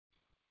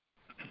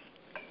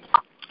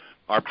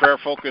Our prayer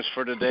focus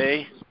for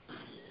today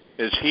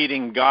is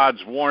heeding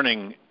God's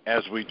warning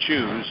as we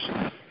choose,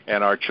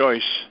 and our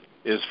choice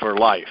is for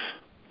life.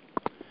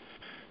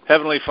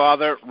 Heavenly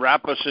Father,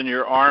 wrap us in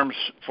your arms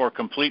for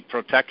complete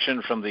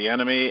protection from the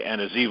enemy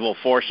and his evil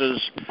forces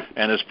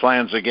and his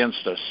plans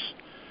against us.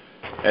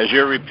 As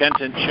your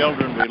repentant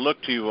children, we look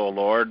to you, O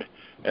Lord,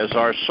 as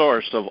our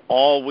source of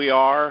all we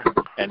are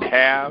and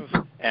have,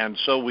 and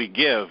so we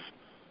give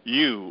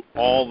you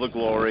all the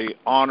glory,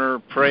 honor,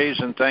 praise,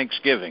 and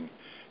thanksgiving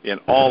in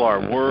all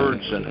our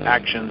words and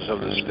actions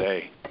of this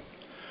day.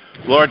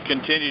 Lord,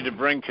 continue to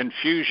bring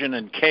confusion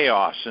and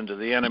chaos into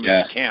the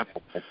enemy's camp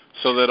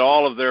so that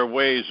all of their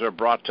ways are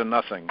brought to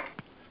nothing,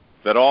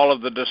 that all of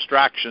the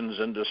distractions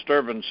and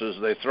disturbances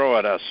they throw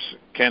at us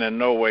can in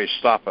no way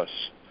stop us.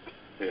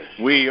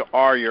 We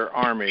are your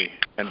army,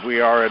 and we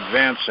are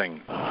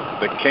advancing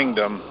the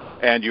kingdom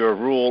and your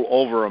rule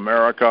over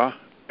America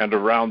and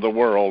around the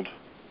world.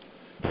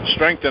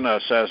 Strengthen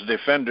us as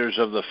defenders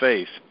of the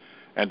faith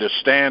and to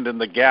stand in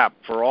the gap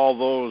for all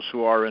those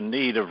who are in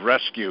need of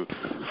rescue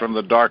from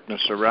the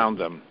darkness around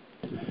them.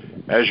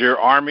 As your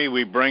army,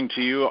 we bring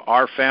to you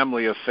our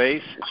family of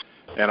faith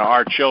and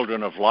our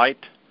children of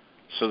light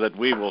so that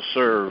we will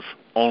serve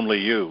only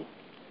you.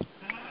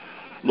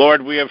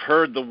 Lord, we have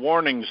heard the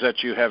warnings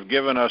that you have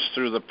given us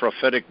through the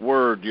prophetic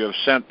word you have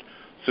sent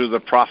through the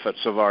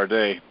prophets of our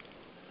day.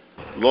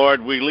 Lord,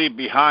 we leave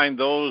behind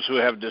those who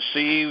have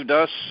deceived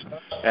us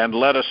and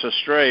led us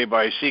astray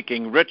by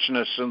seeking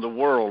richness in the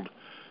world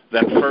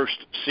than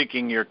first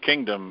seeking your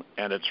kingdom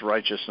and its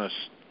righteousness.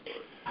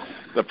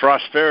 The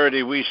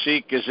prosperity we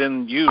seek is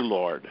in you,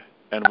 Lord,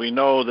 and we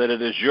know that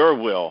it is your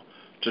will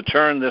to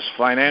turn this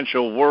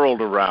financial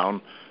world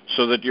around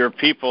so that your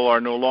people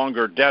are no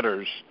longer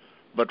debtors,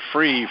 but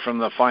free from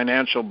the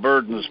financial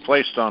burdens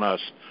placed on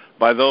us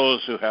by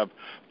those who have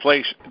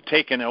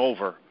taken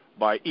over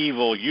by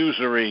evil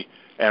usury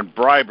and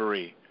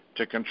bribery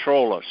to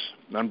control us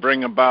and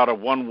bring about a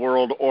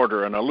one-world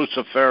order and a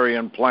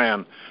Luciferian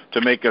plan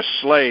to make us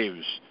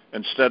slaves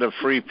instead of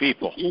free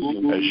people,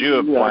 as you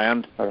have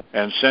planned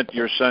and sent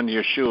your son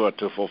Yeshua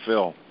to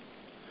fulfill.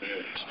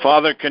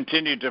 Father,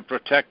 continue to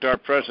protect our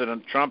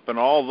President Trump and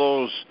all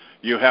those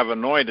you have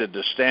anointed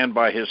to stand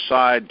by his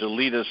side to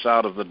lead us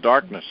out of the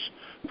darkness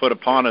put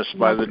upon us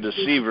by the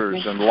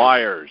deceivers and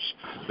liars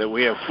that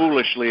we have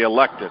foolishly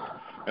elected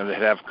and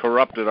that have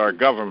corrupted our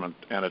government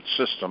and its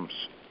systems.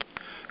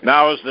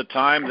 Now is the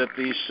time that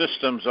these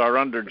systems are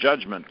under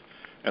judgment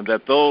and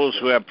that those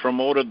who have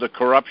promoted the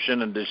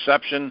corruption and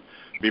deception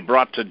be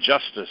brought to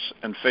justice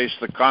and face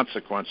the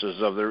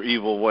consequences of their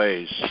evil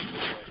ways.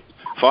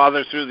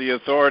 Father, through the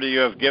authority you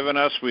have given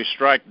us, we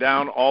strike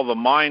down all the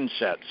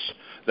mindsets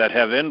that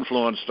have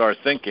influenced our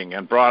thinking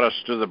and brought us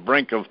to the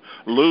brink of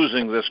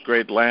losing this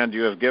great land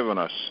you have given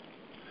us.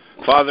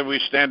 Father, we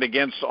stand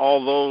against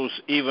all those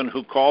even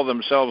who call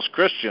themselves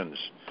Christians,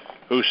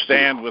 who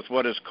stand with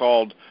what is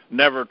called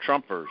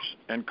never-Trumpers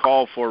and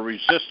call for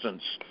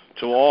resistance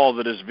to all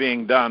that is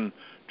being done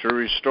to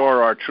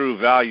restore our true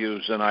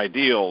values and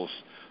ideals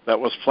that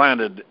was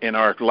planted in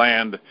our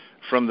land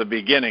from the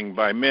beginning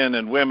by men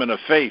and women of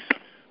faith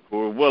who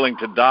were willing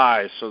to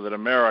die so that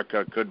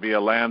America could be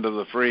a land of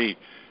the free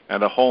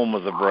and a home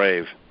of the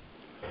brave.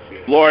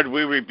 Lord,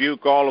 we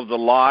rebuke all of the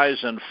lies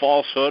and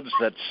falsehoods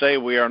that say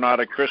we are not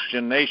a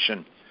Christian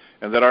nation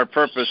and that our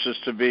purpose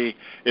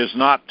is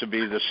not to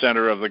be the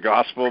center of the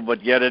gospel,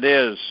 but yet it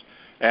is,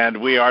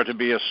 and we are to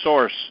be a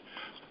source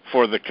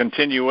for the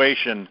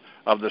continuation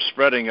of the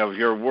spreading of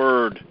your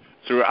word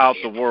throughout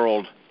the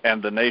world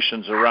and the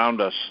nations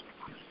around us.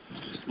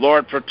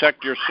 Lord,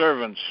 protect your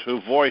servants who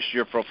voice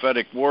your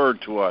prophetic word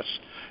to us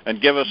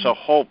and give us a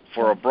hope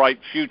for a bright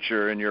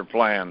future in your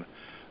plan,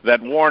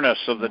 that warn us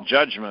of the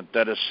judgment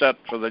that is set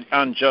for the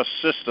unjust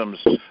systems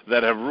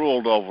that have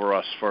ruled over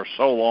us for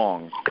so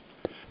long.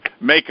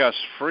 Make us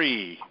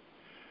free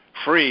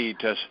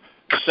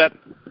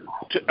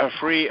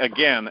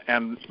again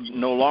and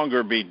no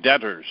longer be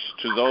debtors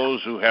to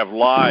those who have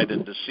lied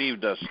and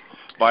deceived us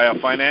by a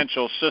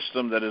financial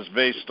system that is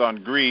based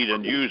on greed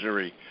and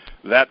usury,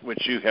 that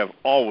which you have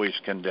always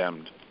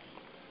condemned.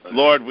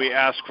 Lord, we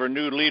ask for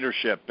new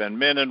leadership and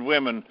men and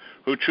women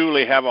who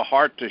truly have a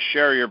heart to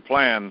share your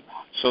plan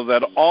so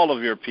that all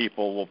of your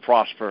people will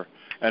prosper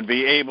and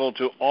be able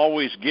to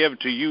always give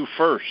to you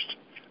first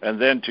and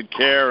then to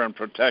care and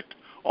protect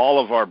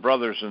all of our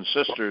brothers and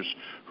sisters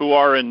who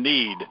are in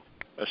need,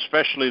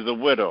 especially the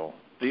widow,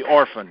 the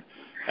orphan,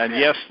 and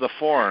yes, the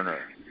foreigner,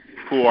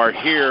 who are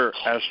here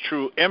as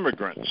true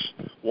immigrants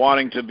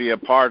wanting to be a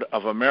part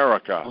of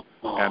America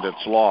and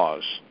its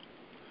laws.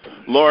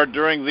 Lord,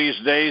 during these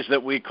days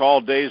that we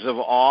call days of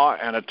awe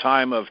and a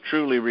time of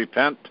truly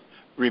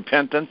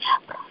repentance,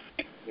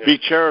 be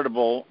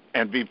charitable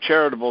and be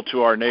charitable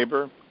to our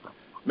neighbor.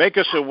 Make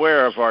us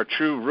aware of our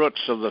true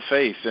roots of the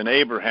faith in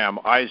Abraham,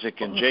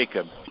 Isaac, and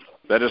Jacob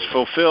that is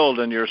fulfilled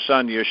in your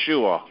Son,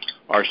 Yeshua,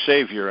 our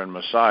Savior and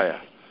Messiah,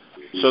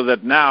 so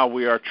that now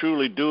we are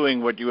truly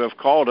doing what you have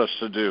called us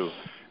to do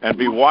and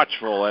be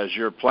watchful as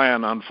your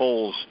plan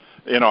unfolds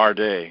in our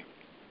day.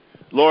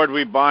 Lord,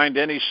 we bind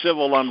any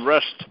civil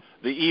unrest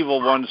the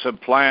evil ones have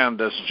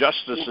planned as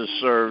justice is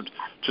served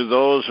to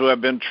those who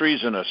have been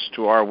treasonous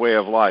to our way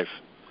of life.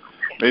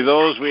 May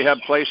those we have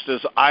placed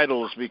as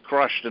idols be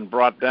crushed and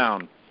brought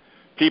down,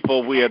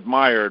 people we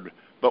admired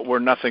but were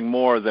nothing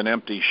more than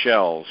empty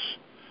shells.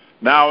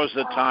 Now is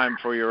the time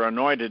for your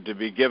anointed to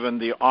be given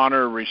the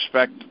honor,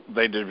 respect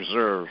they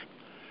deserve.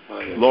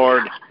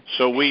 Lord,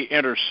 so we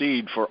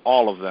intercede for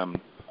all of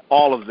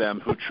them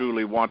who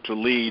truly want to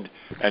lead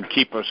and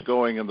keep us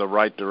going in the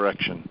right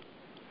direction.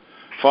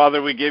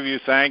 Father, we give you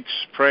thanks,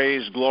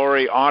 praise,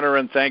 glory, honor,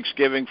 and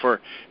thanksgiving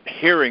for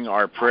hearing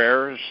our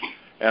prayers.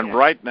 And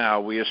right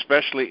now, we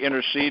especially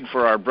intercede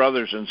for our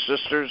brothers and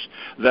sisters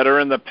that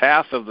are in the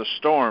path of the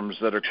storms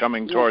that are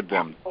coming toward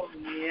them.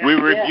 We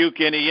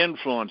rebuke any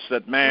influence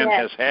that man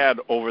has had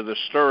over the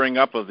stirring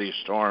up of these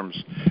storms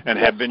and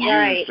have been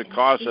used to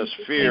cause us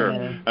fear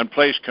and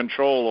place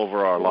control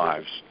over our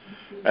lives.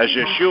 As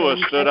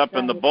Yeshua stood up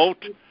in the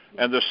boat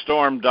and the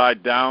storm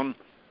died down,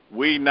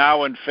 we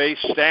now in faith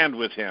stand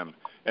with him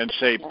and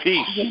say,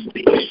 peace,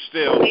 be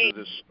still to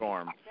this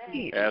storm,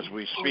 as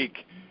we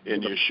speak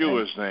in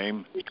Yeshua's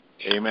name.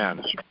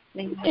 Amen.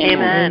 Amen.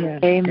 Amen.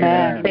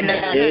 Amen.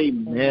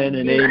 Amen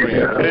and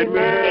amen.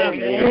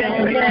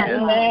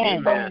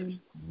 Amen.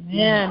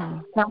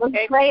 Amen. Can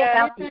we pray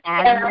about the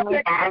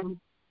animals?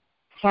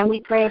 Can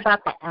we pray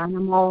about the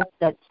animals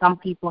that some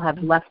people have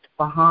left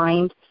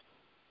behind?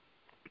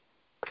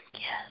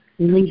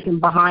 We leave them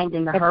behind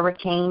in the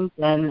hurricanes,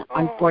 and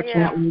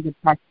unfortunately the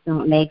pets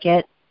don't make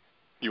it.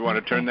 You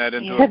want to turn that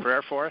into a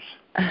prayer for us?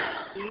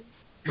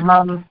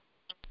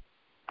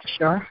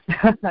 Sure.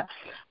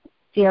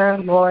 Dear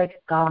Lord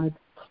God,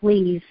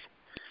 please,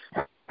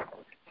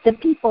 the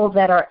people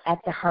that are at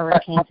the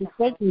hurricanes, if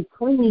they can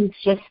please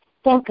just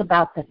think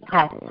about the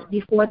pets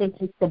before they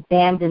just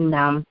abandon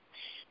them.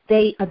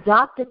 They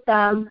adopted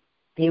them,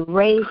 they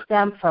raised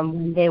them from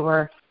when they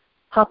were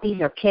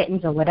puppies or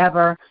kittens or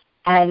whatever,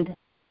 and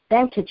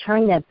then to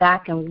turn their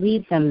back and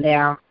leave them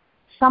there.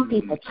 Some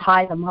people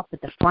tie them up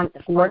at the front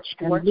porch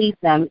and leave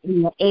them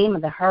in the aim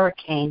of the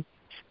hurricane.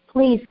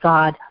 Please,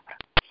 God,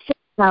 fill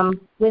them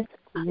with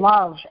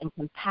love and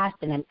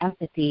compassion and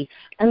empathy,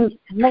 and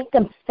make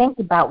them think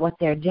about what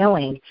they're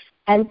doing.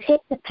 And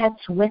take the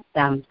pets with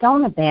them.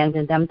 Don't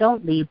abandon them.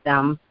 Don't leave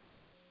them.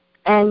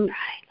 And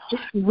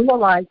just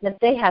realize that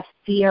they have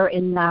fear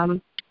in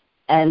them,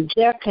 and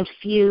they're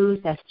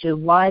confused as to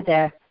why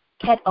their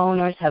pet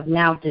owners have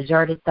now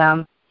deserted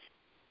them.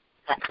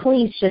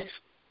 Please just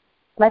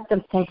let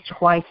them think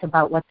twice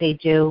about what they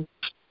do.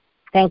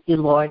 Thank you,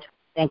 Lord.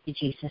 Thank you,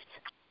 Jesus.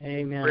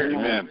 Amen.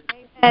 Amen.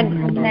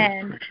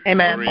 Amen.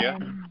 Amen. Maria?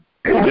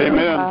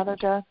 Amen. Father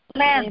God.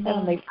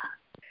 Amen.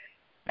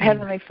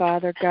 Heavenly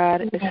Father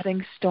God, as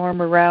things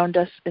storm around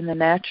us in the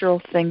natural,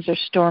 things are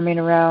storming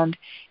around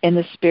in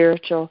the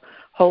spiritual.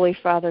 Holy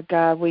Father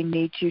God, we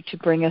need you to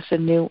bring us a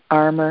new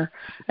armor,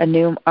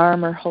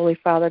 Holy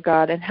Father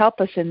God, and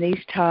help us in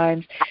these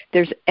times. If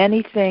there's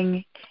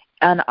anything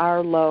on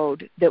our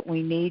load that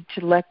we need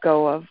to let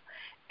go of,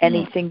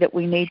 anything that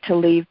we need to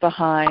leave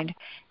behind,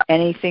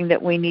 anything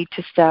that we need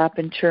to stop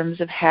in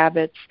terms of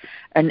habits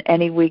and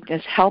any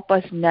weakness, help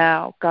us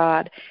now,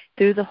 God,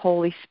 through the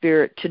Holy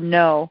Spirit to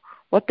know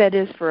what that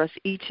is for us,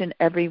 each and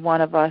every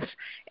one of us,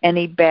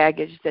 any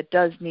baggage that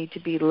does need to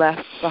be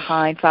left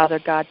behind,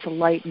 Father God, to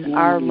lighten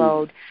our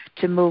load,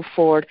 to move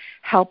forward.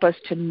 Help us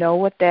to know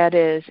what that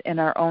is in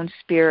our own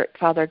spirit,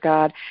 Father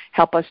God.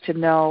 Help us to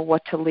know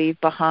what to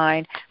leave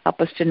behind. Help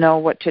us to know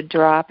what to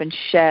drop and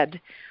shed,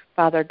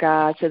 Father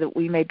God, so that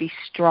we may be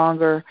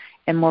stronger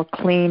and more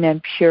clean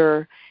and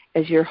pure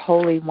as your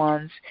holy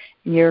ones,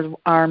 in your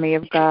army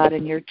of God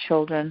and your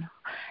children.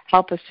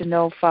 Help us to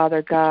know,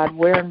 Father God,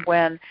 where and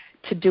when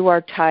to do our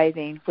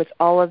tithing. With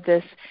all of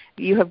this,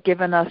 you have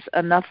given us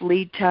enough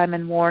lead time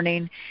and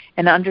warning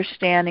and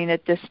understanding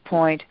at this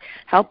point.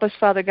 Help us,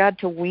 Father God,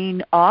 to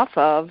wean off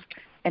of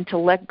and to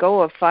let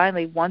go of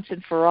finally once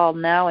and for all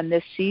now in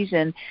this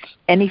season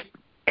any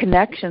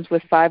connections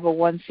with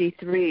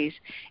 501c3s,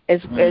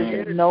 as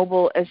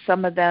noble as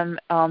some of them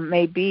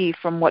may be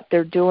from what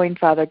they're doing,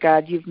 Father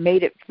God. You've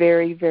made it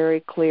very,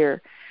 very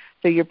clear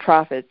through your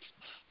prophets,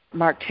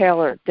 Mark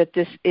Taylor, that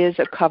this is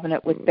a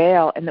covenant with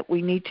Baal and that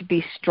we need to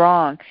be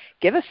strong.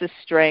 Give us the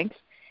strength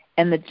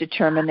and the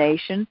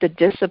determination, the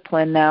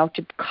discipline now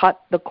to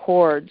cut the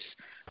cords,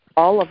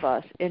 all of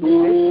us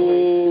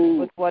individually,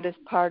 with what is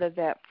part of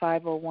that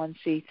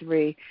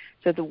 501c3,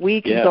 so that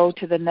we can go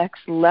to the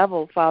next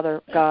level,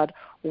 Father God,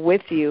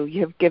 with you.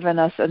 You have given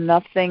us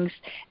enough things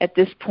at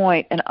this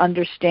point and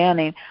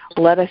understanding.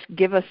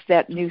 Give us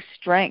that new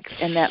strength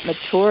and that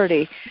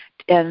maturity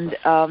and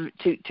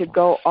to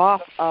go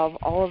off of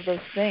all of those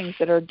things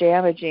that are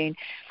damaging.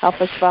 Help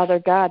us, Father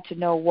God, to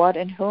know what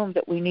and whom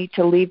that we need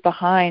to leave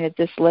behind at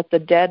this let the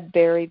dead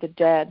bury the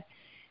dead,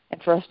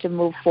 and for us to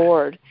move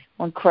forward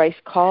when Christ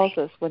calls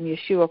us, when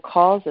Yeshua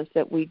calls us,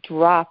 that we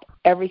drop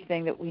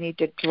everything that we need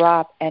to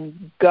drop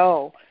and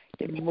go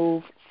to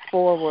move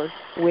forward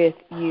with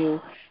you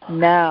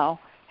now.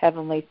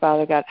 Heavenly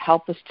Father God,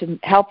 help us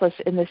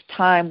in this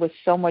time with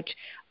so much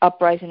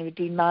uprising, of a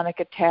demonic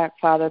attack,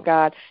 Father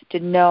God, to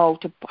know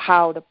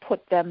how to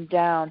put them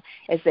down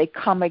as they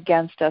come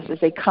against us, as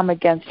they come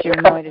against your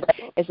anointed,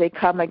 as they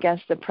come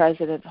against the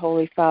president,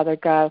 Holy Father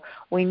God.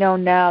 We know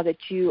now that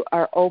you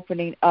are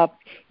opening up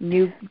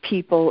new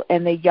people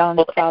and the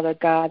young, Father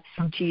God,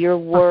 to your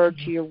word,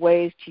 to your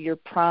ways, to your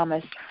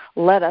promise.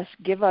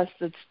 Give us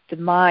the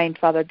mind,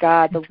 Father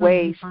God, the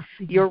ways,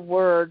 your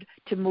word,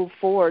 to move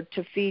forward,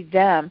 to feed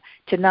them,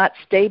 to not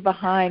stay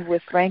behind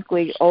with,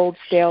 frankly, old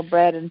stale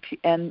bread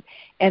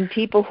and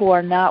people who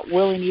are not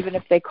willing, even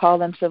if they call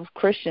themselves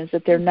Christians,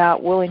 that they're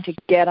not willing to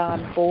get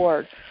on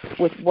board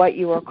with what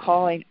you are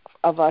calling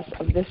of us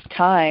of this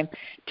time,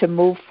 to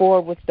move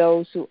forward with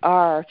those who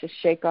are, to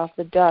shake off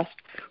the dust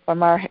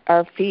from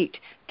our feet,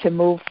 to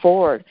move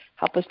forward.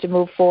 Help us to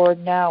move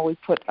forward now. We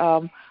put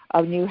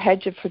a new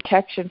hedge of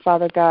protection,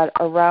 Father God,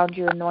 around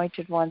your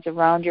anointed ones,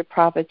 around your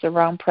prophets,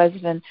 around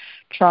President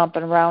Trump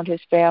and around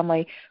his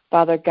family,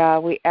 Father God.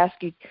 We ask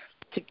you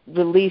to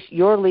release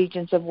your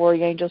legions of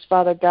warrior angels,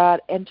 Father God,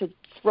 and to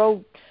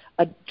throw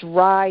a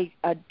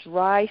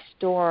dry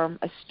storm,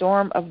 a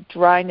storm of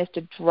dryness,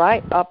 to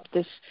dry up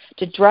this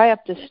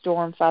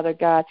storm, Father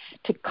God,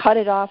 to cut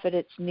it off at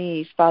its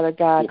knees, Father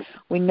God.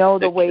 We know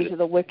the ways of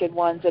the wicked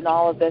ones and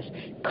all of this.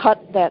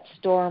 Cut that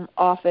storm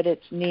off at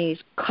its knees.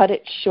 Cut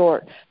it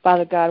short,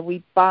 Father God.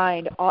 We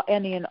bind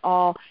any and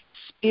all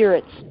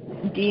spirits,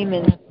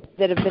 demons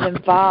that have been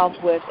involved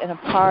with and a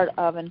part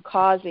of and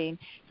causing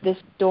this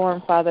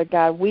storm, Father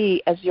God.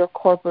 We, as your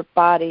corporate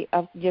body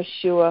of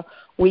Yeshua,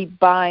 we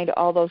bind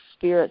all those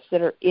spirits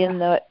that are in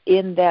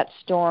that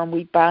storm.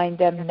 We bind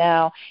them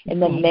now in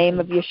the name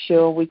of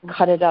Yeshua. We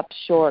cut it up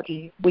short.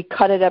 We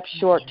cut it up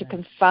short to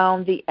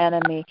confound the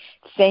enemy.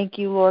 Thank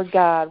you, Lord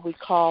God. We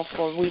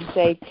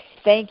say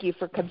thank you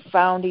for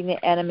confounding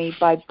the enemy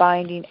by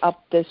binding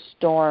up this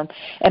storm.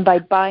 And by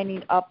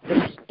binding up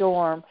the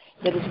storm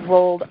that is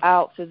rolled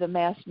out through the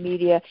mass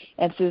media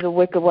and through the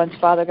wicked ones,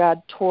 Father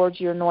God, towards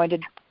your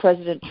anointed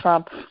President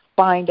Trump.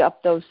 Bind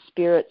up those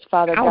spirits,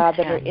 Father God,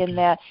 that are in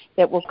that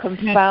will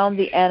confound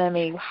the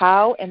enemy.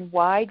 How and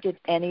why did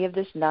any of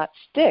this not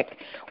stick?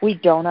 We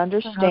don't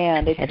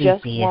understand. It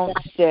just won't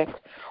stick.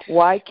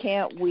 Why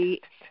can't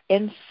we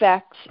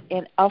infect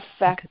and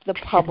affect the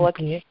public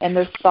and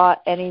their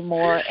thought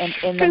anymore, and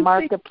in the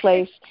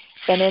marketplace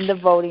and in the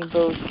voting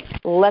booth?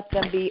 Let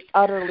them be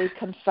utterly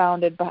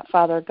confounded,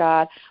 Father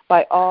God,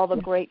 by all the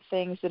great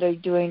things that are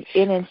doing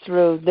in and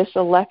through this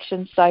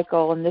election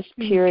cycle and this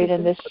period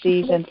and this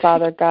season,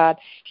 Father God.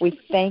 We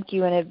thank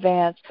you in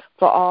advance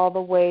for all the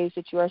ways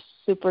that you are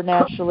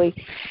supernaturally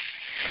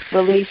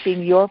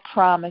releasing your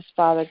promise,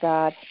 Father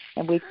God,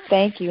 and we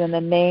thank you in the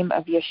name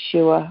of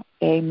Yeshua.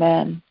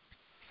 Amen.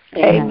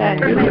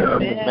 Amen.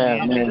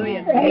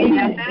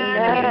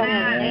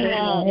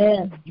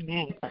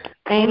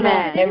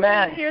 Amen.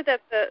 Amen. Did you hear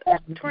that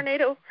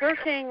the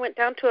hurricane went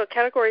down to a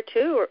Category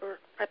 2? Or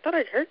I thought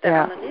I'd heard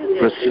that on the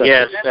news.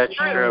 Yes, that's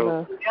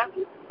true.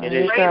 It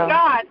is. Praise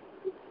God.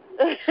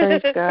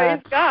 Praise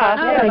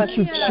God. Thank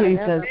you,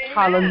 Jesus.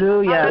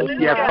 Hallelujah.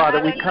 Yes,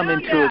 Father, we come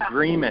into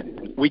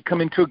agreement. We come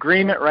into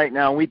agreement right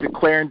now. We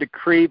declare and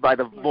decree by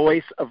the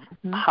voice of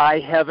high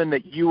heaven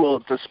that you will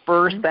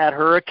disperse that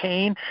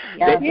hurricane,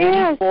 that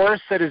any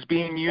force that is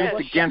being used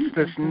against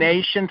this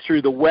nation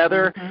through the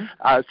weather,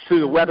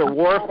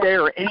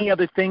 warfare, or any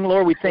other thing,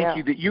 Lord, we thank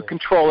you that you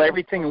control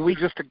everything, and we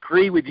just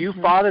agree with you,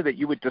 Father, that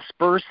you would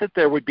disperse it.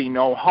 There would be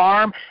no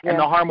harm, and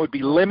the harm would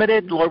be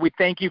limited. Lord, we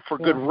thank you for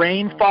good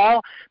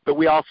rainfall, but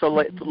we also,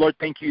 Lord,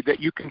 thank you that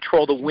you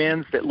control the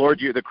winds, that, Lord,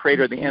 you're the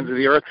creator of the ends of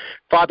the earth.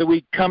 Father,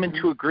 we come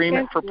into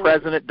agreement for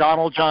President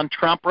Donald John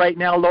Trump right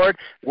now, Lord.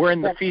 We're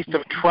in the Feast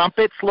of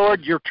Trumpets,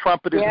 Lord. Your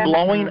trumpet is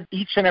blowing.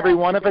 Each and every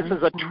one of us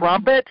is a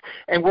trumpet,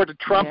 and we're to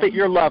trumpet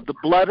your love, the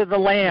blood of the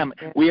Lamb.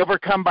 We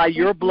overcome by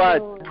your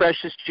blood,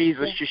 precious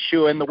Jesus,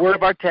 Yeshua, and the word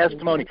of our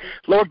testimony.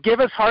 Lord, give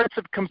us hearts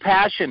of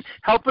compassion.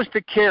 Help us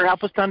to care.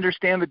 Help us to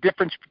understand the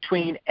difference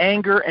between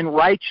anger and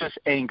righteous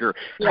anger.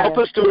 Help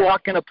us to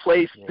walk in a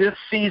place this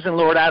season,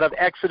 Lord, out of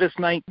Exodus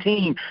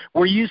 19,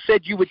 where you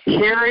said you would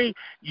carry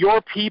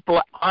your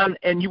people on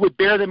and you would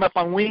bear them up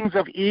on wings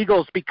of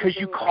eagles because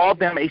you called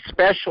them a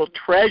special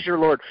treasure,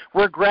 Lord.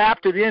 We're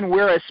grafted in.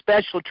 We're a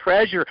special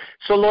treasure.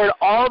 So, Lord,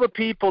 all the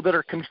people that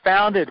are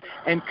confounded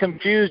and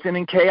confused and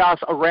in chaos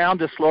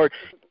around us, Lord,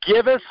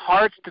 give us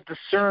hearts to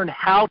discern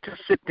how to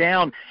sit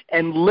down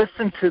and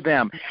listen to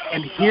them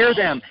and hear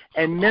them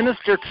and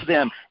minister to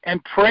them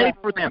and pray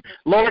for them.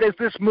 Lord, as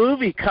this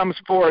movie comes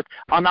forth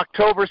on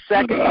October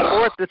 2nd and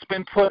 4th that's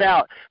been put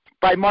out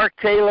by Mark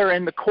Taylor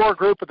and the core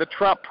group of the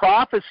Trump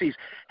Prophecies,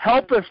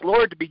 help us,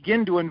 Lord, to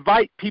begin to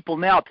invite people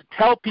now, to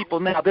tell people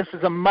now this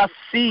is a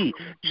must-see,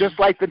 just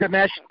like the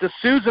Dinesh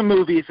D'Souza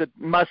movie is a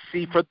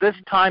must-see for this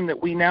time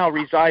that we now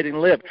reside and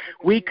live.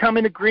 We come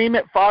in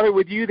agreement, Father,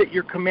 with you that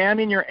you're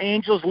commanding your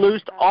angels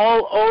loosed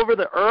all over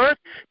the earth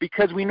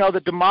because we know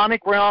the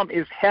demonic realm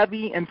is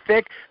heavy and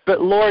thick,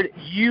 but, Lord,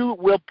 you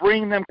will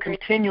bring them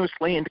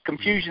continuously into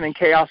confusion and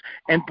chaos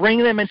and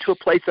bring them into a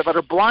place of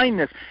utter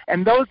blindness.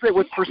 And those that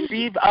would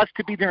perceive us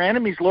to be their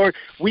enemies, Lord,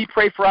 we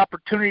pray for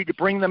opportunity to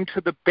bring them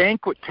to the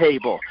banquet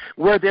table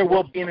where there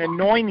will be an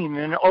anointing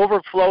and an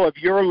overflow of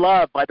your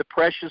love by the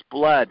precious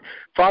blood.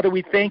 Father,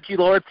 we thank you,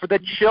 Lord, for the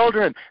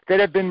children that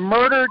have been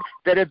murdered,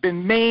 that have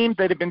been maimed,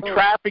 that have been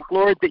trafficked,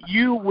 Lord, that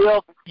you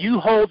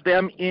hold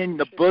them in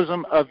the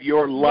bosom of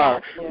your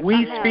love.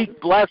 We speak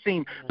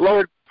blessing,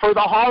 Lord, for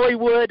the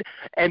Hollywood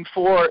and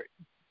for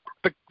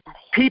the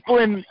people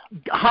in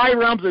high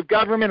realms of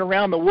government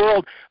around the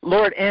world,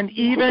 Lord, and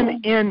even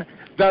in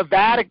the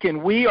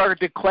Vatican, we are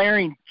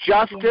declaring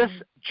justice,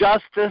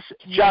 justice,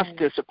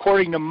 justice,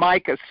 according to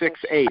Micah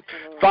 6:8.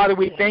 Father,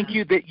 we thank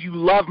you that you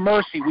love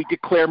mercy. We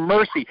declare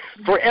mercy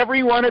for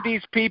every one of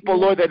these people,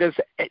 Lord, that has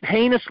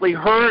heinously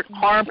hurt,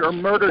 harmed, or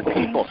murdered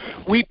people.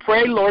 We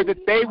pray, Lord,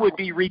 that they would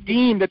be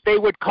redeemed, that they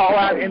would call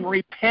out and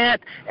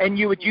repent, and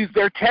you would use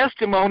their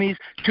testimonies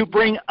to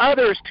bring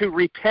others to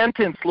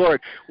repentance,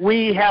 Lord.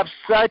 We have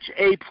such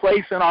a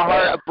place in our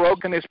heart of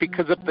brokenness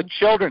because of the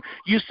children.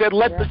 You said,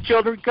 let the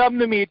children come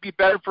to me. It'd be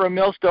better for a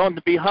millstone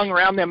to be hung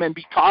around them and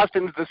be tossed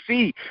into the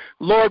sea.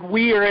 Lord,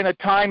 we are in a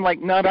time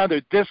like none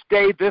other. This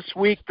day, this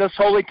week, this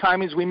holy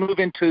time as we move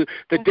into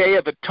the Day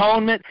of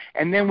Atonement,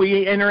 and then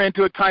we enter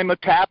into a time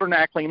of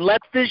tabernacling.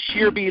 Let this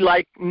year be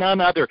like none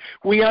other.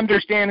 We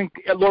understand,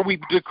 Lord, we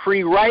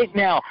decree right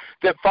now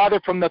that, Father,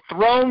 from the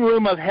throne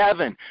room of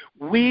heaven,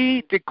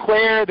 we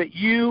declare that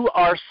you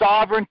are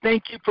sovereign.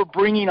 Thank you for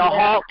bringing a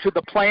halt to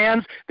the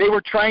plans. They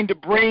were trying to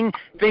bring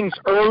things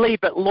early,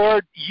 but,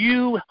 Lord,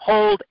 you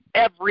hold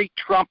every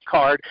trump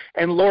card.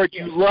 And, Lord,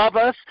 you love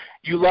us.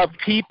 You love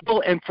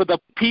people. And for the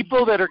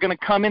people that are going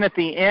to come in at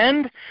the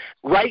end,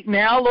 right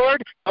now,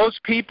 Lord, those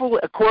people,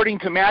 according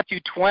to Matthew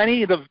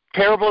 20, the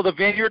parable of the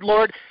vineyard,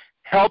 Lord,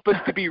 help us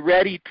to be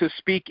ready to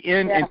speak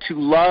in and to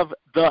love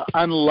the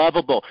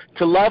unlovable,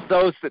 to love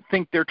those that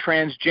think they're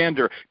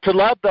transgender, to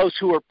love those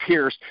who are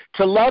pierced,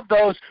 to love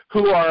those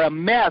who are a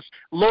mess.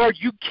 Lord,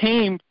 you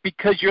came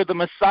because you're the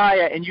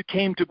Messiah, and you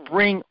came to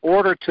bring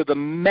order to the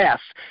mess.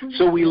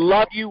 So we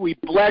love you. We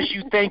bless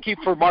you. Thank you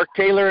for Mark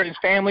Taylor and his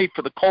family,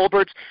 for the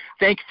Colberts.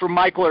 Thank you for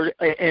Michael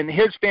and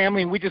his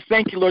family. And we just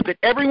thank you, Lord, that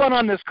everyone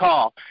on this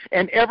call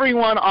and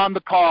everyone on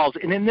the calls,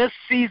 and in this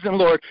season,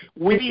 Lord,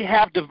 we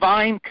have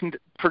divine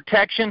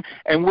protection,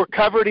 and we're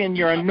covered in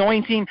your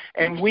anointing,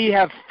 and we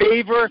have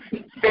favor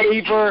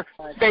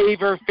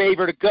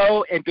to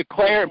go and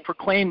declare and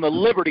proclaim the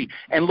liberty.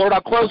 And Lord,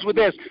 I'll close with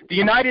this. The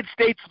United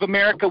States of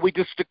America, we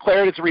just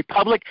declared as a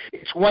republic.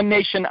 It's one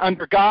nation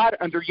under God,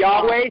 under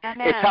Yahweh.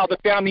 It's how the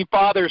founding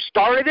fathers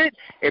started it.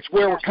 It's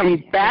where we're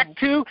coming back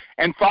to.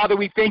 And Father,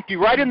 we thank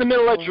you right in the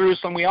middle of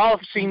Jerusalem. We all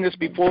have seen this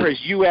before as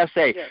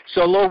USA.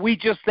 So Lord, we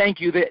just thank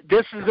you that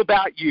this is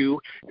about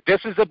you. This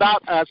is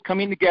about us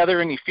coming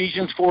together in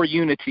Ephesians 4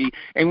 unity.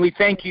 And we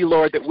thank you,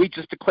 Lord, that we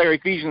just declare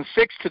Ephesians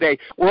 6 today.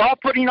 We're all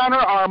putting on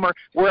our armor.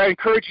 We're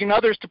encouraging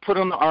others to put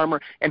on the armor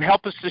and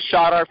help us to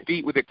shod our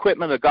feet with the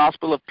equipment of the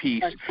gospel of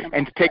peace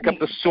and to take up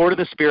the sword of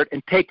the Spirit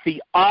and take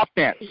the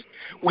offense.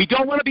 We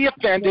don't want to be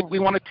offended. We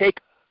want to take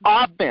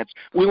offense.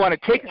 We want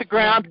to take the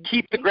ground,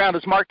 keep the ground,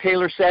 as Mark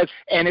Taylor says,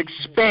 and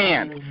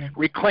expand,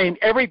 reclaim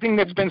everything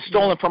that's been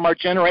stolen from our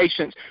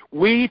generations.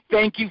 We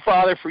thank you,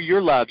 Father, for your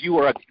love. You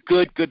are a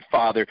good, good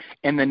Father.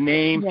 In the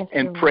name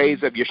and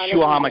praise of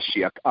Yeshua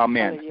HaMashiach.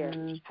 Amen.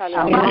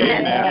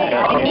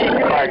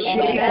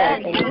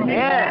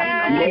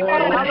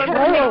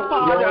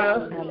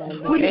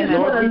 We just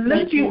want to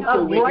lift you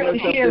up right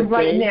here,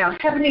 right now.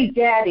 Heavenly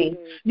Daddy,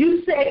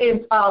 you say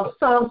in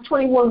Psalms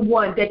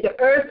 21:1 that the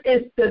earth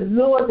is the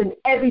Lord's and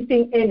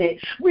everything in it.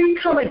 We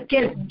come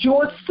against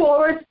George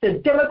Soros, the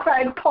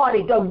Democratic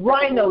Party, the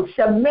rhinos,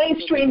 the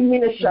mainstream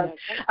media,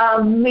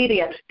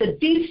 the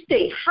deep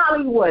state,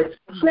 Hollywood,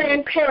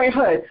 Planned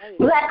Parenthood,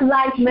 Black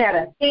Lives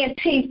Matter,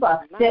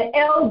 Antifa, the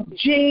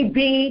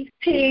LGBTI,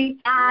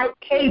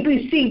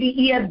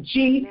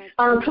 ABCDEFG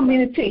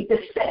community, the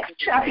sex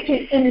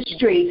trafficking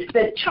industry,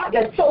 the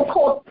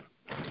so-called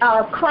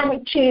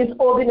climate change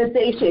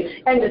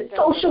organization, and the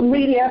social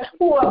media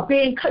who are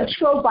being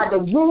controlled by the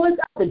rulers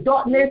of the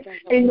darkness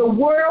in the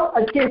world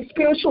against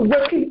spiritual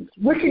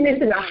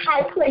wickedness in the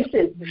high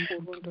places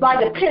by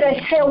the pit of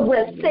hell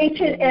where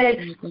Satan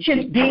and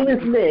his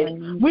demons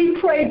live. We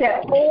pray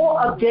that all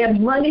of their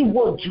money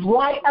will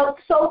dry out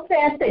so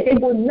fast that they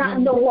will not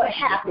know what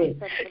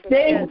happened.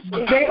 They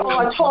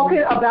are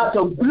talking about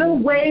the blue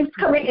waves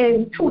coming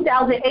in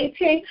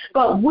 2018,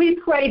 but we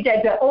pray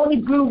that the only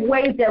blue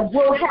wave that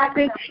will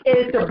happen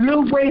is the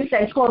blue waves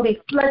that's going to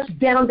be flushed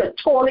down the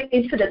toilet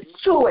into the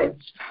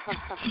sewage.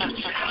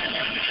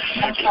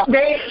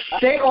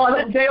 They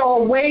are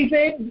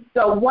waving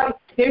the white.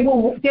 They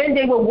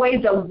will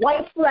wave the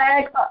white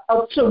flag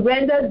of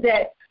surrender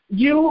that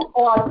you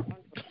are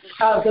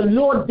the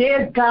Lord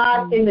their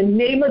God in the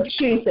name of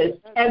Jesus,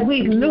 and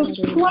we lose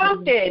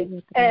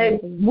prompting and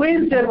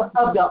wisdom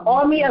of the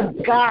army of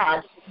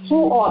God,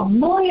 who are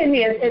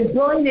millionaires and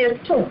billionaires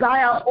to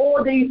buy out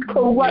all these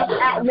corrupt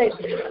outlets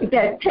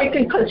that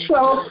taking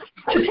control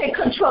to take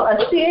control of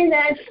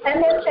CNN,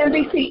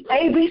 MSNBC,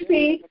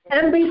 ABC,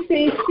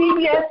 NBC,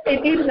 CBS,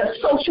 and even the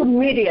social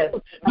media.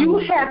 You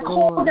have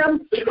called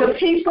them the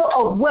people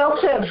of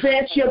wealth to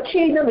advance your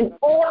kingdom in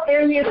all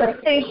areas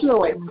of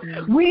influence.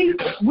 We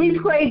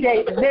pray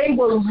that they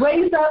will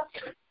raise up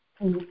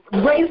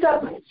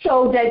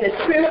so that the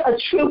spirit of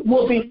truth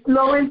will be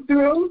flowing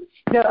through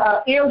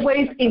the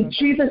airwaves in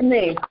Jesus'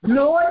 name.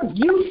 Lord,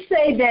 you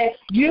say that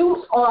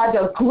you are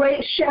the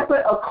great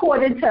shepherd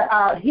according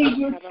to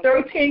Hebrews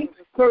 13,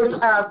 verse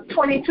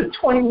 20 to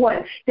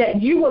 21,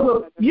 that you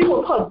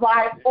will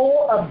provide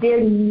all of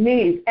their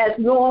needs as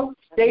long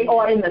as they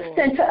are in the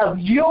center of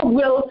your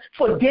will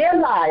for their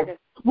lives.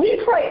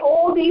 We pray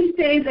all these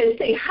things and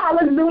say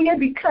hallelujah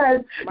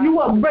because you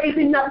are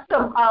raising up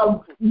some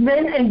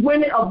men and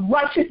women of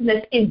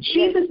righteousness. In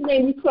Jesus'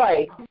 name we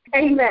pray.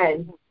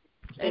 Amen.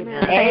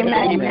 Amen.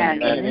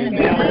 Amen. Amen.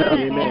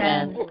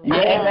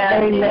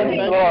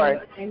 Amen.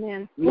 Lord.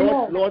 Amen.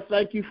 Lord,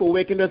 thank you for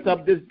waking us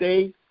up this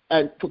day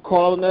and for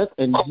calling us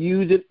and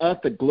using us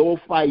to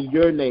glorify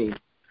your name.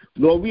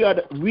 Lord,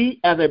 we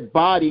as a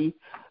body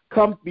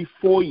come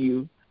before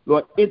you,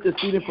 Lord,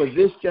 interceding for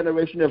this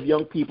generation of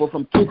young people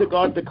from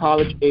kindergarten to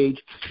college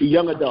age to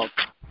young adults.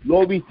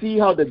 Lord, we see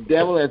how the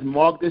devil has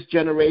marked this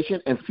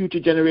generation and future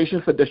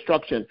generations for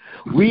destruction.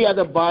 We as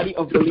a body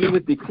of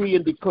believers decree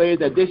and declare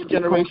that this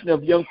generation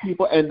of young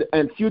people and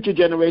future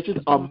generations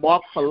are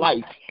marked for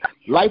life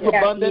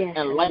abundant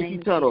and life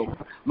eternal.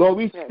 Lord,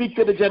 we speak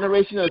to the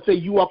generation and say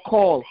you are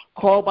called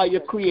by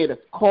your Creator,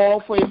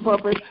 called for your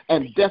purpose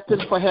and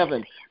destined for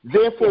heaven.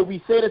 Therefore,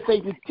 we say to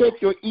Satan,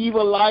 take your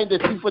evil line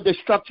that seek for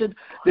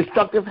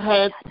destructive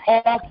hands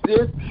off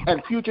this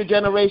and future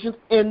generations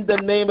in the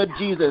name of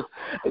Jesus.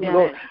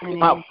 Lord,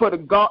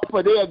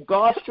 for they are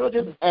God's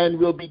children and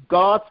will be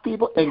God's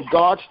people and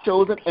God's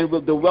chosen and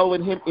will dwell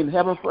in Him in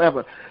heaven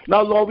forever.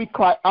 Now, Lord, we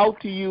cry out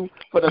to you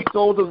for the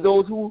souls of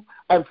those who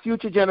and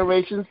future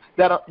generations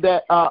that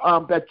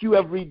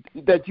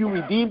you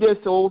redeemed their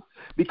souls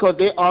because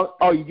they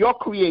are your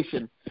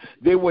creation.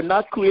 They were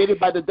not created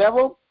by the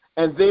devil,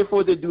 and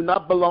therefore they do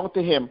not belong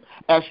to him.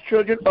 As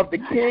children of the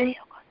King,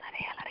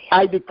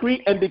 I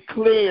decree and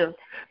declare,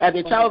 as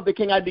a child of the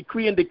King, I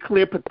decree and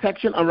declare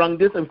protection around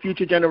this and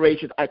future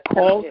generations. I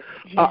call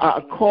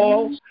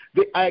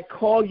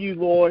you,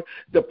 Lord,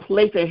 to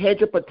place a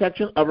hedge of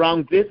protection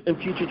around this and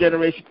future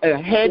generations,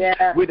 a hedge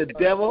where the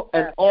devil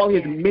and all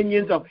his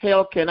minions of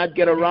hell cannot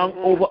get around,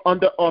 over,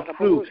 under, or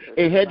through,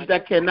 a hedge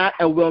that cannot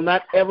and will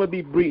not ever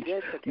be breached.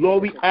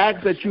 Lord, we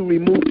ask that you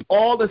remove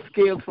all the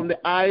scales from the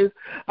eyes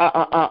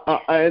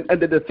and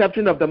the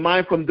deception of the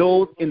mind from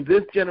those in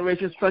this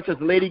generation, such as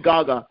Lady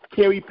Gaga,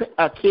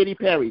 Katy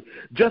Perry,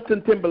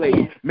 Justin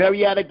Timberlake,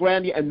 Mariana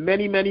Grande, and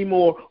many, many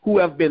more who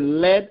have been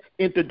led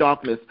into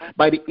darkness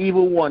by the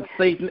evil one,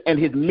 Satan, and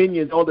his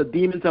minions, all the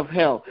demons of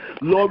hell.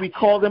 Lord, we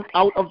call them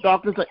out of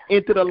darkness and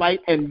into the light,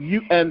 and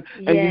you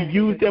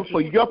use them for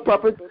your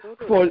purpose,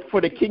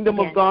 for the kingdom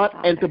of God,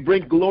 and to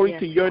bring glory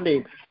to your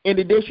name. In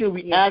addition,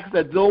 we ask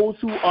that those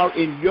who are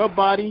in your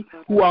body,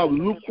 who are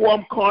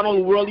lukewarm,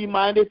 carnal, worldly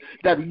minded,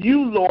 that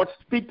you, Lord,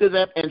 speak to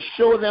them and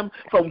show them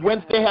from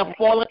whence they have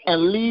fallen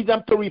and lead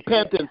them to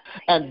repentance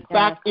and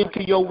back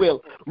into your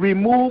will.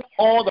 Remove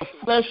all the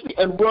fleshly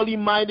and worldly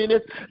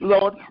mindedness,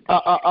 Lord,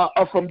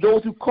 from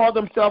those who call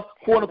themselves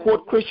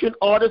quote-unquote Christian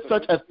artists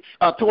such as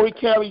Tori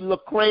Carey,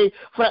 Lecrae,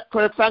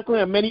 Franklin,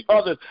 and many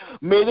others.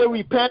 May they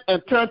repent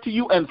and turn to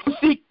you and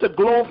seek to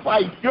glorify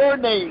your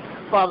name,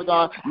 Father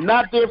God,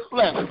 not their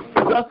flesh,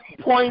 thus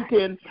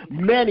pointing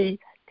many,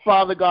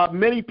 Father God,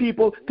 many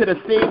people to the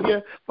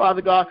Savior,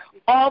 Father God,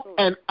 of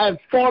and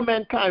for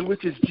mankind,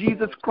 which is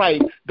Jesus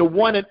Christ, the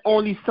one and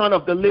only Son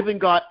of the living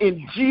God.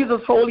 In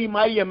Jesus' holy,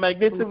 mighty, and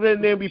magnificent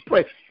name we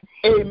pray.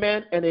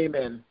 Amen and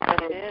amen.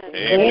 Amen.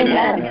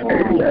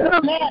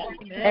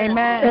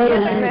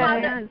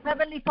 Amen.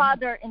 Heavenly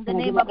Father, in the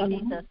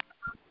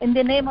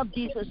name of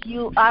Jesus,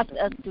 you asked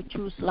us to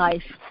choose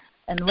life.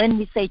 And when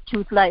we say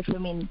choose life, it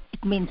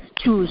means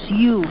choose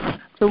you.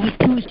 So we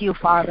choose you,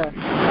 Father.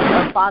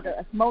 Our Father,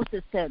 as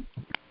Moses said,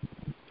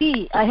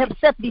 see, I have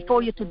set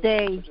before you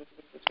today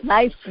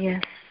life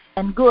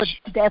and good,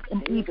 death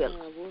and evil.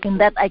 In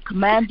that I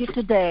command you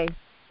today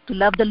to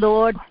love the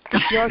Lord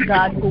your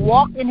God, to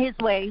walk in his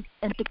ways,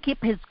 and to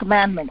keep his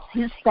commandments,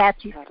 his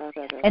statutes,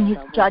 and his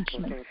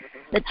judgments,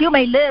 that you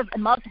may live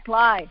and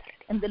multiply,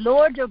 and the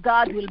Lord your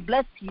God will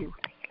bless you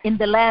in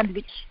the land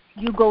which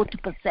you go to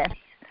possess.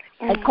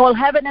 I call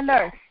heaven and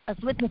earth as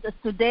witnesses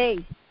today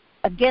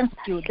against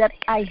you that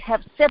I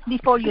have set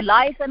before you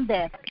life and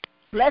death,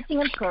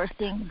 blessing and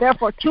cursing.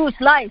 Therefore choose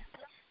life,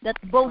 that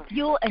both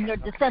you and your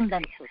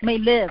descendants may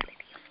live.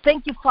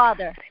 Thank you,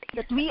 Father,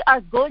 that we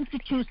are going to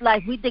choose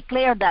life. We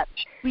declare that.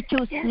 We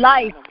choose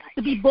life,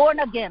 to be born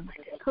again,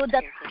 so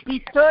that we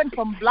turn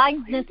from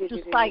blindness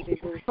to sight,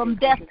 from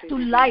death to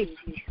life.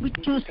 We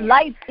choose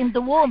life in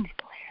the womb.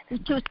 We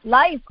choose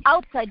life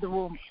outside the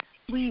womb.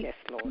 We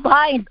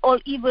bind all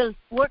evil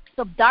works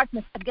of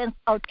darkness against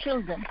our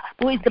children,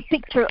 who is the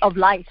picture of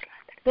life.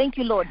 Thank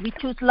you, Lord. We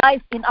choose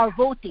life in our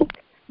voting.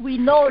 we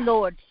know,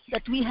 Lord,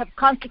 that we have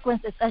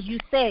consequences, as you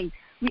say.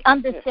 We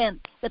understand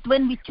that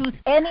when we choose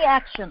any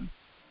action,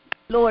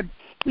 Lord,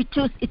 we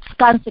choose its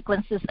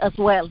consequences as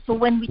well. So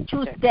when we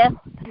choose death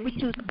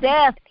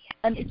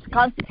and its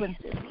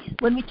consequences.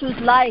 When we choose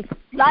life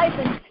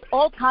and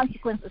all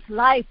consequences,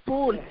 life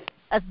full,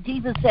 as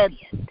Jesus said,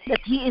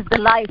 that He is the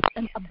life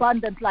and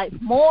abundant life,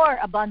 more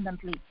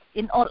abundantly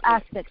in all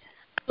aspects.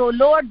 So,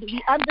 Lord,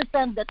 we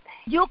understand that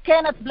you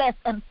cannot bless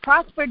and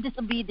prosper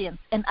disobedience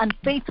and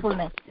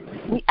unfaithfulness.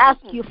 We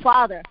ask you,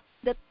 Father,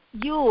 that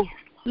you,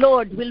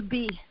 Lord, will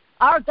be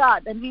our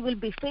God and we will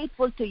be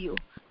faithful to you.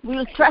 We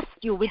will trust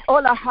you with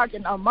all our heart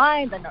and our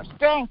mind and our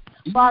strength,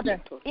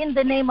 Father, in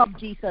the name of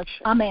Jesus.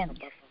 Amen.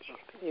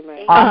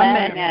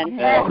 Amen. Amen.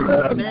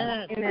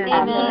 Amen.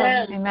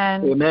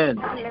 Amen.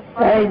 Amen.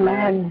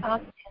 Amen.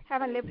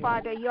 Heavenly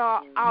Father,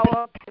 you're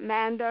our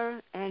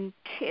commander and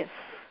chief,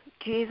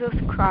 Jesus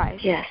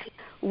Christ. Yes.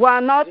 We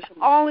are not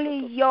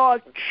only your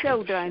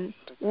children,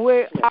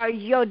 we are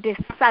your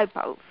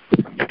disciples.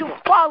 To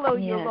follow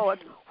you, Lord,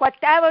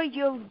 wherever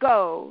you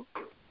go,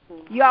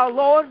 you're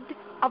Lord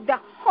of the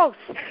host,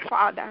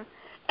 Father,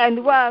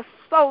 and we're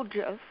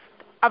soldiers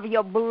of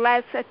your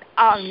blessed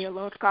army,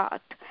 Lord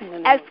God.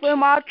 As we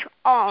march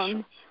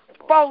on,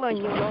 following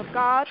you, Lord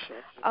God,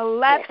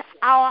 let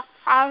our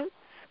hearts,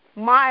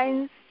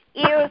 minds,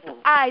 ears,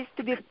 eyes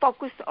to be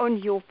focused on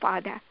you,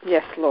 Father.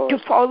 Yes, Lord. To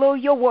follow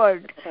your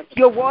word.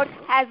 Your word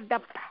has the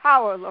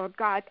power, Lord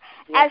God.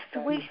 As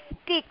we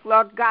speak,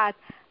 Lord God,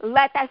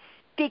 let us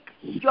speak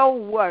your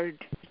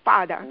word,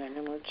 Father.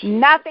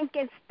 Nothing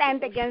can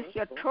stand against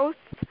your truth.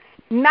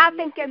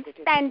 Nothing can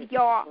stand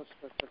your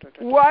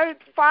word,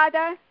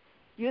 Father.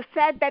 You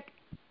said that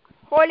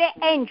holy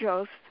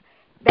angels,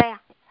 they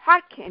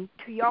hearken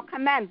to your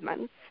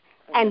commandments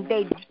and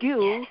they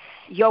do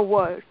your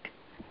word.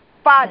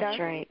 Father,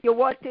 right. Your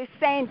word is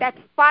saying that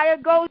fire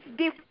goes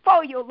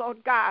before you,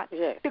 Lord God,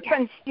 to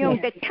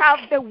consume the chaff,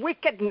 the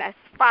wickedness,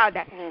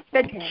 Father,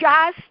 the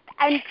just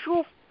and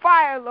true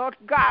fire, Lord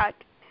God,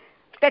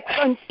 that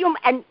consume,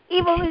 and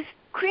evil is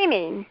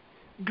screaming.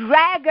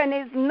 Dragon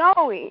is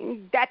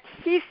knowing that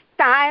his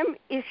time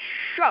is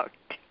short.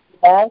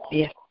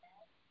 Yes.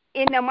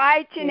 In the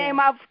mighty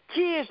name of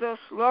Jesus,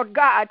 Lord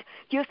God,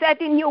 you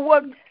said in your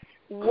word,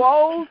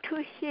 woe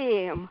to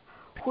him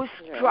who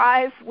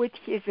strive with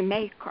his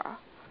maker.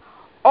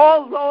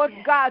 Oh, Lord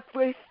God,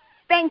 we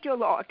thank you,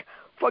 Lord,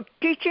 for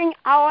teaching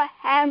our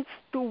hands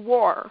to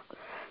war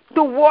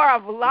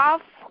of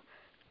love,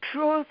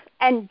 truth,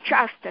 and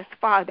justice,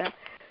 Father.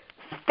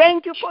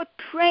 Thank you for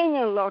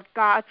training, Lord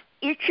God,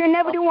 each and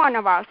every one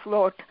of us,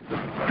 Lord,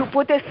 to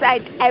put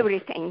aside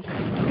everything.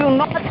 Do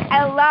not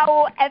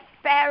allow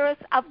affairs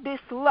of this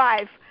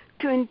life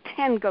to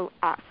entangle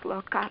us,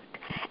 Lord God,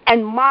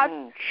 and march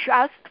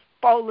just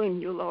following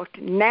you, Lord.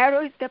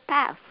 Narrow is the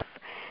path.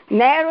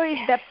 Narrow is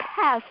the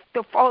path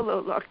to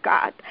follow, Lord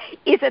God.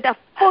 It's at the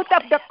foot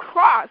of the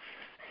cross.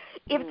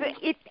 If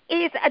it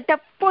is at the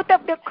foot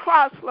of the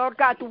cross, Lord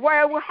God,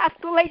 where we have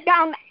to lay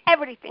down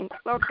everything,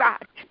 Lord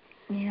God,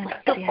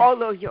 to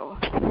follow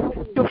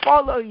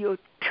you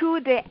to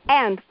the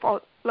end,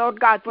 for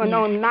Lord God, we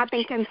know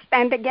nothing can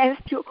stand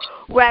against you.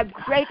 We're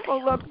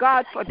grateful, Lord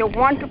God, for the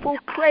wonderful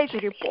praise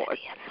report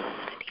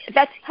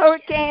that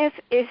hurricanes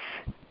is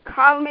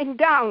calming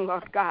down,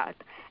 Lord God,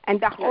 and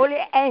the holy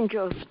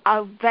angels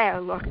are there,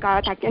 Lord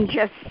God. I can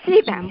just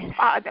see them,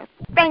 Father.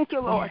 Thank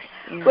you, Lord.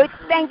 We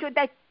thank you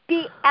that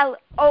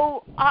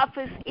PLO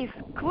office is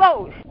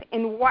closed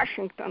in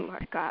Washington,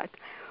 Lord God.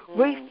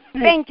 We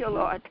thank you,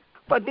 Lord,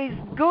 for these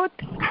good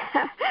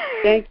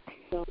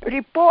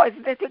reports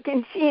that we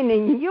can see in the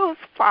news,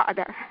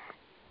 Father.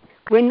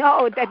 We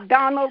know that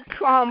Donald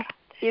Trump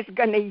is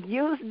going to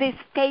use this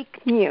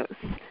fake news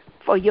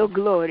for your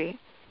glory.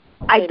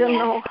 I don't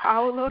know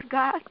how, Lord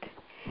God,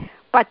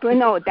 but we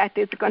know that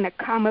it's going to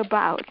come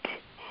about.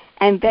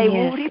 And they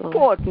will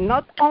report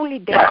not only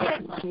the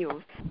fake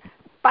news,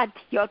 but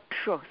your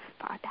truth,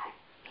 Father.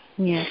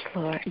 Yes,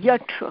 Lord. Your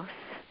truth.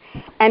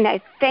 And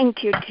I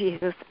thank you,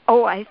 Jesus.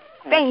 Oh, I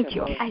thank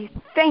you. I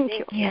thank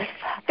you. Yes.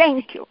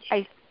 Thank you.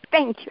 I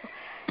thank you.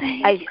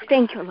 I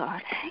thank you,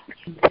 Lord.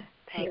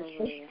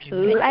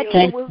 Let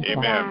your will be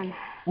done.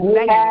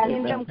 Let your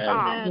kingdom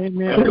come. It's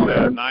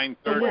at 9:30.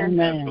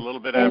 It's a little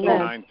bit after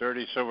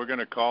 9:30, so we're going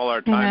to call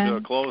our time to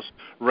a close.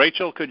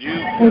 Rachel, could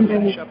you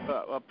finish up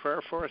a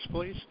prayer for us,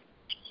 please?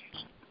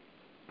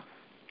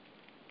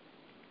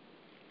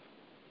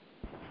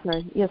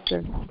 Sorry. Yes,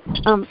 sir.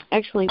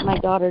 Actually, my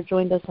daughter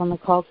joined us on the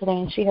call today,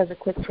 and she has a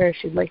quick prayer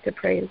she'd like to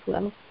pray as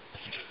well.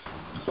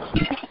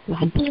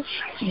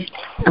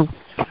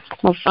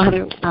 Well,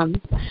 Father,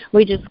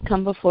 we just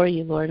come before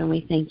you, Lord, and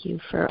we thank you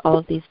for all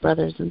of these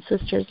brothers and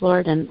sisters,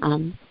 Lord,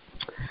 and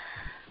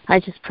I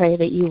just pray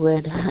that you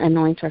would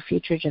anoint our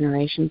future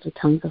generations with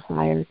tongues of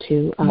fire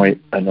to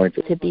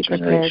be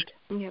prepared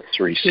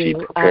to receive,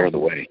 prepare the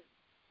way.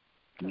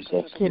 To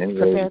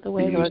prepare the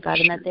way, Lord God,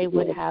 and that they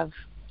would have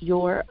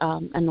your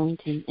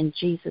anointing in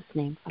Jesus'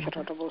 name,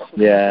 Father.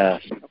 Yeah.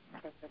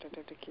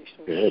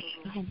 Good.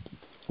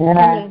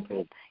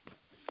 Amen.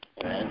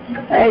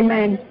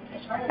 Amen.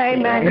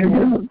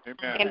 Amen.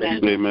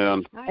 Amen.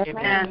 Amen.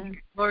 Amen.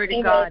 Glory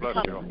to God.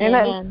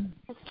 Amen.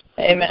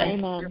 Amen.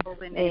 Amen.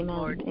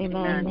 Amen.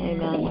 Amen.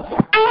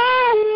 Amen.